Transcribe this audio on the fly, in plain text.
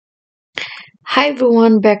Hi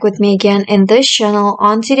everyone, back with me again in this channel.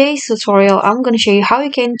 On today's tutorial, I'm going to show you how you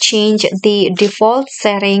can change the default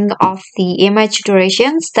setting of the image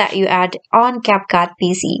durations that you add on CapCut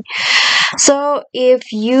PC. So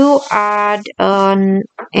if you add an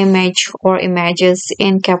image or images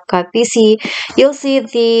in CapCut PC, you'll see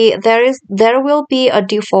there will be a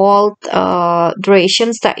default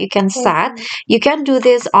durations that you can set. You can do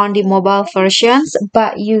this on the mobile versions,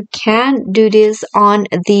 but you can do this on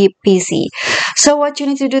the PC. So what you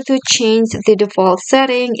need to do to change the default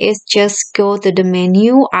setting is just go to the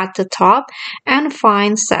menu at the top and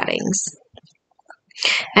find settings.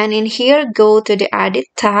 And in here, go to the edit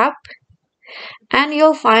tab, and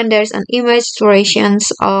you'll find there's an image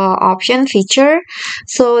durations option feature.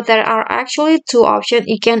 So there are actually two options.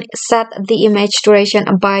 You can set the image duration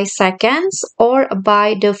by seconds or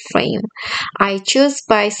by the frame. I choose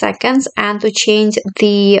by seconds, and to change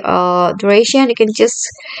the duration, you can just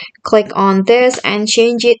click on this and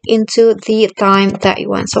change it into the time that you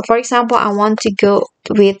want. So for example, I want to go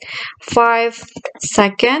with 5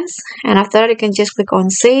 seconds, and after that you can just click on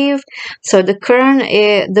save. So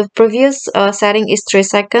the previous setting is 3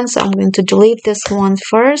 seconds, so I'm going to delete this one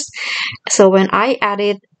first. So when I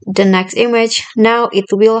added the next image, now it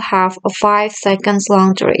will have a 5 seconds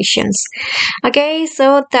long durations. Okay,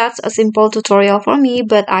 so that's a simple tutorial for me,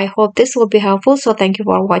 but I hope this will be helpful. So thank you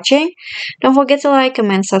for watching. Don't forget to like,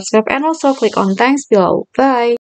 comment, subscribe, and also click on thanks below. Bye.